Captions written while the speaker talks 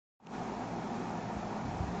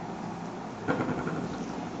Good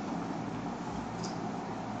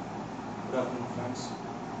afternoon, friends.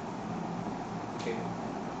 Okay,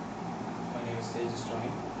 my name is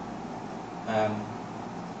Tony. I am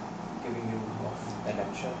giving you a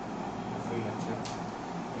lecture, a free lecture,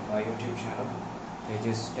 in my YouTube channel,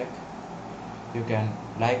 Tejas Tech. You can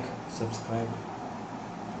like, subscribe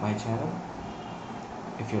my channel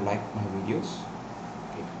if you like my videos.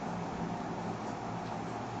 Okay.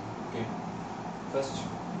 First,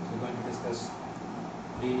 we're going to discuss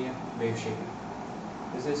linear wave shaping.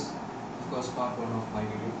 This is, of course, part 1 of my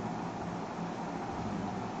video.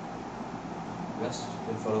 Rest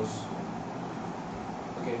will follows.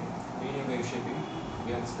 Okay, linear wave shaping.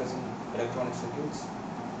 We are discussing electronic circuits,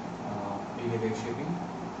 linear wave shaping.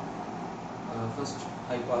 First,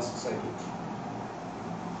 high pass circuit.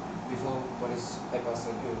 Before what is high pass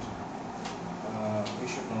circuit, we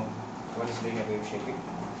should know what is linear wave shaping.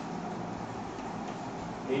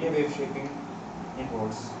 Linear wave shaping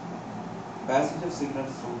involves passage of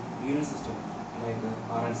signals through linear system like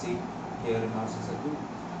RNC here in RC circuit,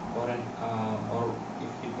 or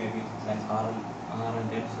if it may be an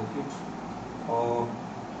RNN circuit or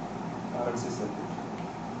RNC circuit,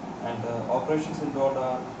 and operations involved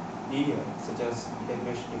are linear, such as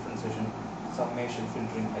integration, differentiation, summation,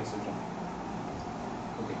 filtering, etc.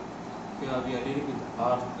 Okay, here we are dealing with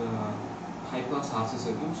high pass RC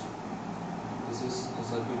circuits. This is the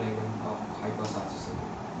circuit diagram of high pass RC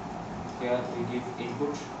circuit. Here we give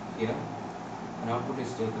input here, and output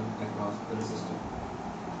is taken across the resistor.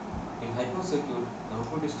 In high pass circuit, the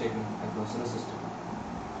output is taken across the resistor.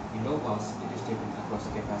 In low pass, it is taken across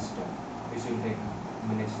the capacitor, which will take in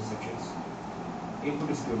the next sections. Input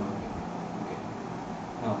is given over here. Okay.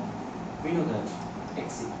 Now we know that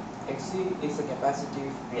Xc is a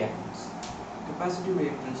capacitive reactance. Capacitive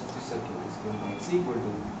reactance of the circuit is given by Xc equal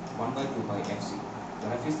to 1 by 2 by Fc,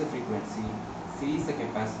 where F is the frequency, C is the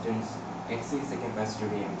capacitance, Xc is the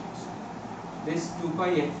capacitive reactance. This 2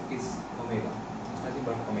 pi F is omega, it's nothing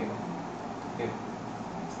but omega. Okay.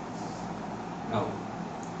 Now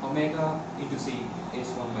omega into C is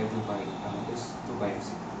 1 by 2 pi is 2 pi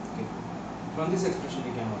Fc. Okay. From this expression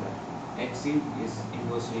we can know that Xc is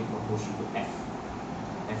inversely proportional to F.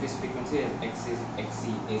 F is frequency and Xc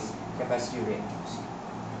is capacitive reactance.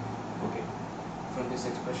 Okay. From this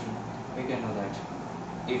expression we can know that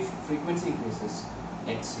if frequency increases,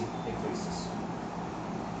 Xc decreases.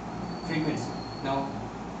 Frequency. Now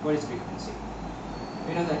what is frequency?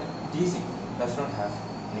 We know that DC does not have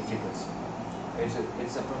any frequency.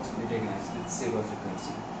 It's approximately taken as its zero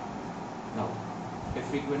frequency. Now if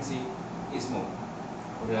frequency is more,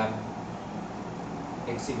 what will happen?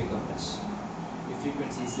 Xc becomes less. If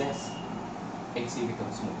frequency is less, Xc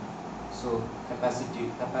becomes more. So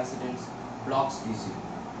capacitance blocks DC.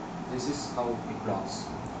 This is how it blocks.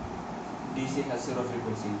 DC has zero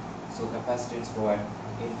frequency, so capacitance provide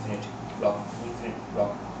infinite block.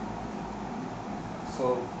 So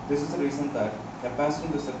this is the reason that capacitor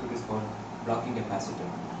in the circuit is called blocking capacitor.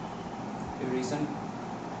 The reason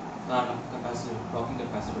capacitor blocking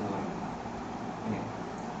capacitor okay.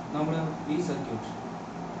 Now ഈ circuit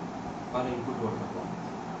പല input കൊടുക്കുമ്പോൾ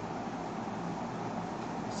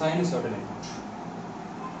sinusoidal input.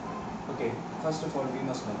 Okay, first of all we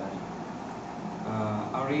must know that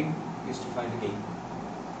our aim is to find the gain.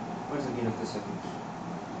 What is the gain of the circuit?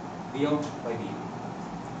 V out by V.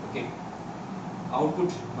 Okay,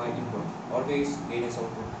 output by input. Always gain is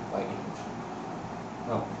output by input.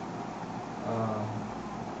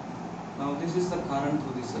 Now this is the current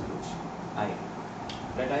through the circuit, I.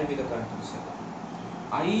 Let I be the current through the circuit.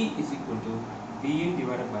 I is equal to Vin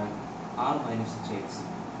divided by R minus Jxc.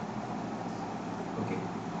 Okay,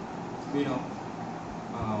 we know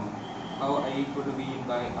how I equal to Vin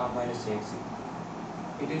by R minus Jxc.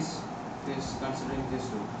 It is considering this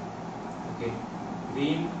rule. Okay,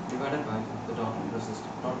 Vin divided by the total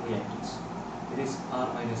resistance, total reactance. It is R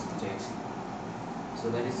minus Jxc. So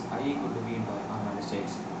that is I equal to Vin by R minus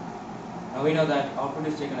Jxc. Now we know that output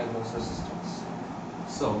is taken across resistance.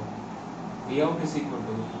 So V out is equal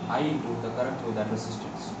to I into the current through that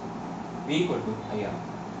resistance. V equal to IR.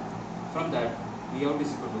 From that, V out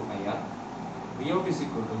is equal to IR. V out is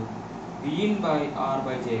equal to V in by R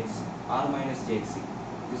by Jxc, R minus Jxc.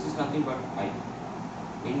 This is nothing but I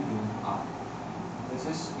into R. This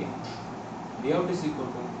is in. V out is equal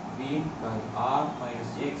to V in by R minus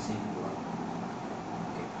Jxc into R.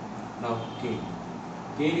 Okay. Now gain.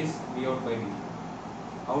 Gain is V out by V.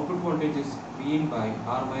 Output voltage is V in by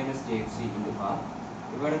R minus Jxc into R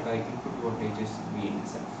divided by input voltage is V in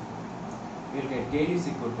itself. We will get gain is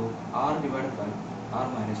equal to R divided by R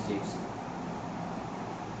minus Jxc.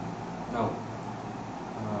 Now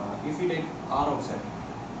if we take r outside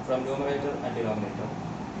from numerator and denominator,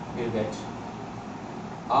 we will get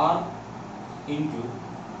r into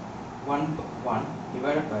 1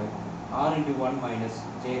 divided by r into 1 minus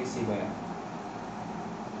jxc by r.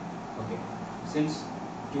 Okay, since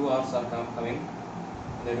two r's are coming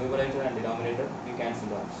in the numerator and denominator, we cancel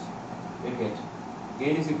the r's. We will get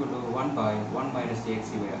gain is equal to 1 by 1 minus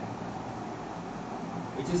jxc by r,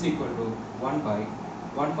 which is equal to 1 by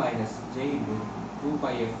 1 minus j into 2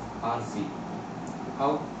 pi f rc. How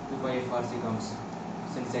 2 pi f rc comes?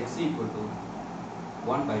 Since x is equal to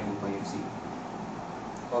 1 by 2 pi fc.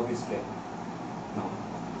 Hope it's clear. Now,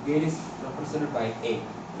 gain is represented by a,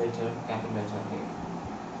 capital letter A.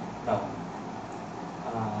 Now,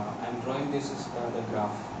 I am drawing this is the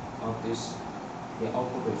graph of this the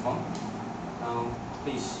output waveform. Now,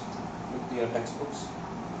 please look to your textbooks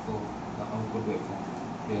for the output waveform.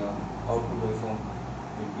 The output waveform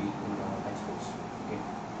will be in the textbooks. Okay.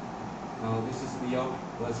 Now, this is the out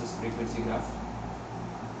versus frequency graph.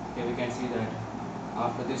 Here we can see that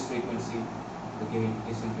after this frequency, the gain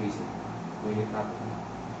is increasing very rapidly.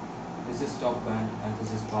 This is stop band and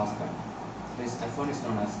this is pass band. This F1 is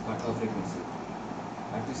known as cutoff frequency.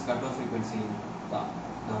 At this cutoff frequency, the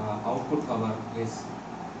output power is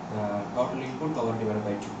the total input power divided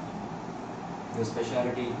by 2. The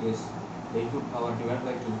speciality is the input power divided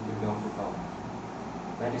by 2 will be output power.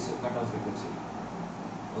 That is cutoff frequency.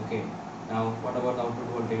 Okay. Now, what about output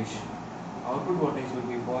voltage? Output voltage will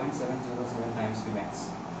be 0.707 times Vmax.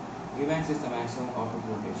 Vmax is the maximum output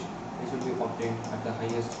voltage, which will be obtained at the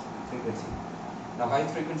highest frequency. Now, high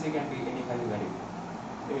frequency can be any high value.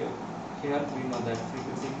 Here we know that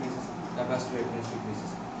frequency increases, capacitor reactance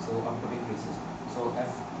decreases, so output increases. So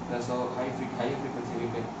higher frequency we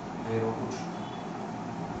get higher output.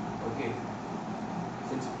 Okay.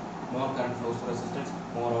 Since more current flows through resistance,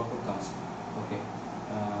 more output comes. Okay.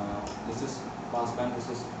 This is pass band. This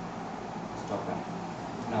is stop band.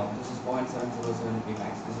 Now this is 0.707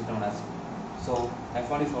 Vmax. This is known as, so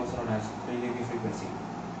F1 is also known as 3 dB frequency,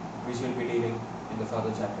 which we will be dealing in the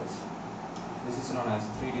further chapters. This is known as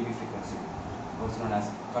 3 dB frequency, also known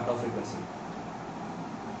as cutoff frequency.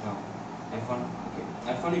 Now F1, okay,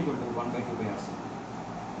 F1 equal to 1 by 2 by RC.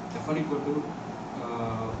 F1 equal to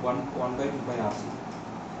 1 by 2 by RC.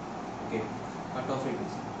 Okay, cutoff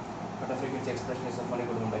frequency. Cutoff frequency expression is F1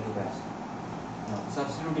 equal to 1 by 2 by RC. Now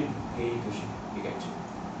substitute in gain equation, we get.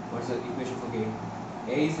 What's the equation for gain?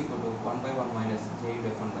 A is equal to 1 by 1 minus j into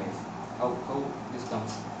F1 by F. How this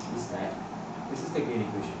comes is that this is the gain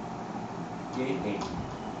equation. Gain A.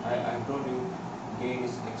 I have told you gain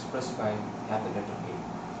is expressed by capital letter A.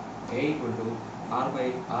 A equal to R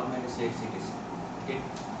by R minus X it is. Okay.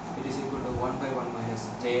 It is equal to 1 by 1 minus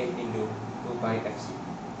J into 2 by FC.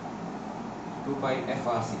 2 by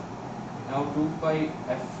FRC. Now 2 by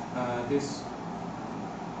F, this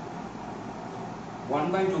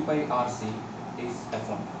 1 by 2 by RC is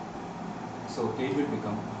F1. So gain will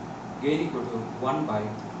become gain equal to 1 by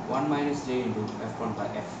 1 minus J into F1 by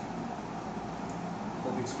F.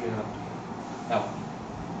 Hope it's clear up to here.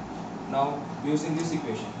 Now using this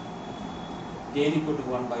equation, gain equal to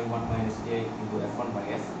 1 by 1 minus J into F1 by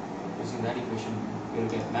F. Using that equation, we will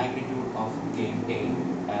get magnitude of gain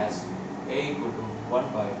A as A equal to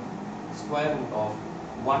 1 by square root of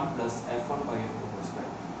 1 plus F1 by F whole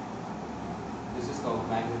square. This is how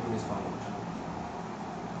magnitude is found out.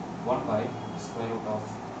 1 by square root of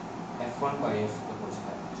F1 by F the whole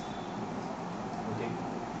square. Okay.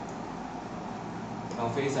 Now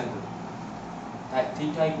phase angle.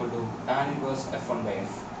 Theta equal to tan inverse F1 by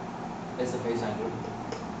F is the phase angle.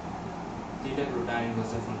 Theta equal to tan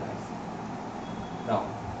inverse F1 by F. Now,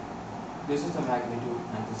 this is the magnitude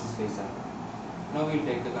and this is phase angle. Now we will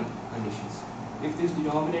take the conditions. If this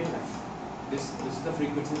denominator F, this is the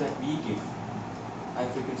frequency that we give, high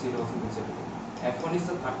frequency, low frequency, F1 is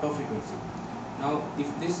the cutoff frequency. Now, if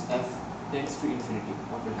this F tends to infinity,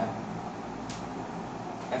 what will happen?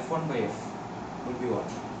 F1 by F will be what?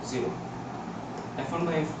 0. F1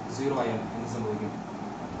 by F 0 ആയാൽ എന്ത് സംഭവിക്കും?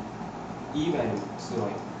 ഈ value 0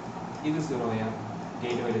 ആയി. ഇത് 0 ആയാൽ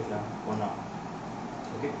ഗെയിൻ്റെ value എത്ര? 1 ആണ്.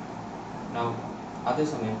 Okay. Now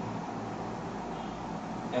അതേസമയം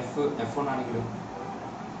F1 ആണെങ്കിലും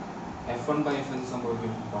F1 by F എന്ത്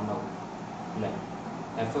സംഭവിക്കും? 1 ആവും. അല്ലേ?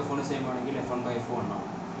 F1 സെയിം ആണെങ്കിൽ F1 by F 1 ആണ്.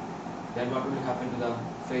 Then what will happen to the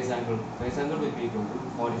phase angle? Phase angle will be equal to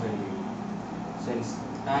 45 degree. Since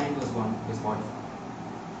tan inverse 1 is 45.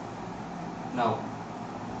 Now,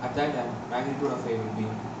 at that time, magnitude of A will be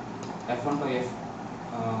F1 by F,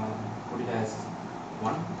 put it as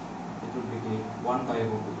 1, it will be 1 by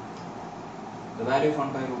root 2. The value of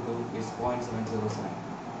 1 by root 2 is 0.707.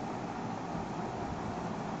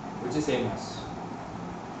 which is same as.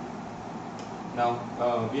 Now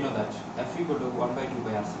we know that F equal to 1 by 2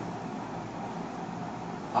 by RC,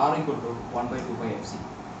 R equal to 1 by 2 by FC.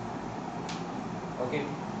 Okay,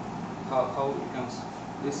 how it comes?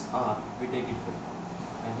 This R we take it full,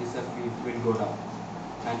 and this F will go down,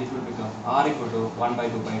 and it will become R equal to 1 by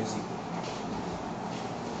 2 by FC,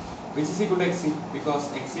 which is equal to XC, because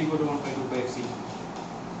X equal to 1 by 2 by FC,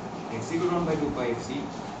 X equal to 1 by 2 by FC,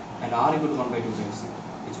 and R equal to 1 by 2 by FC,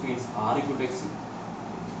 which means R equal to XC.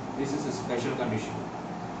 This is a special condition.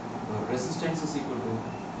 Resistance is equal to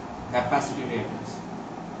capacitive reactance.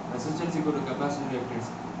 Resistance equal to capacitive reactance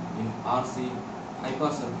in RC high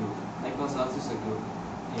pass RC circuit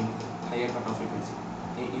in higher cutoff frequency.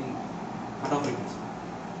 In cutoff frequency.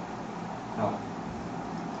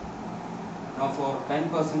 Now for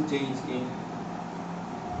 10% change in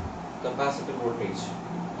capacitor voltage,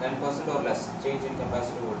 10% or less change in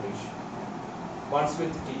capacitor voltage, pulse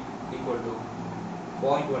width T equal to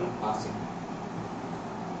 0.1 RC.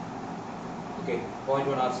 Okay,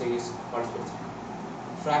 0.1 RC is pulse width.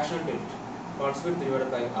 Fractional tilt, pulse width divided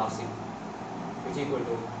by RC, which is equal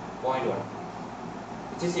to 0.1,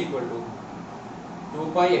 which is equal to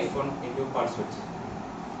 2 pi F1 into pulse width.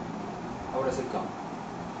 How does it come?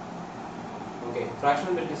 Okay,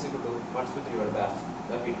 fractional tilt is equal to pulse width divided by RC.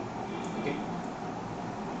 That we know. Okay.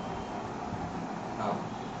 Now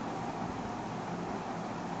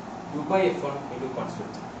 2 pi F1 into pulse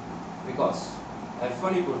width, because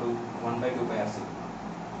F1 equal to 1 by 2 pi RC.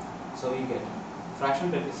 So we get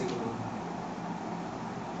fractional tilt is equal to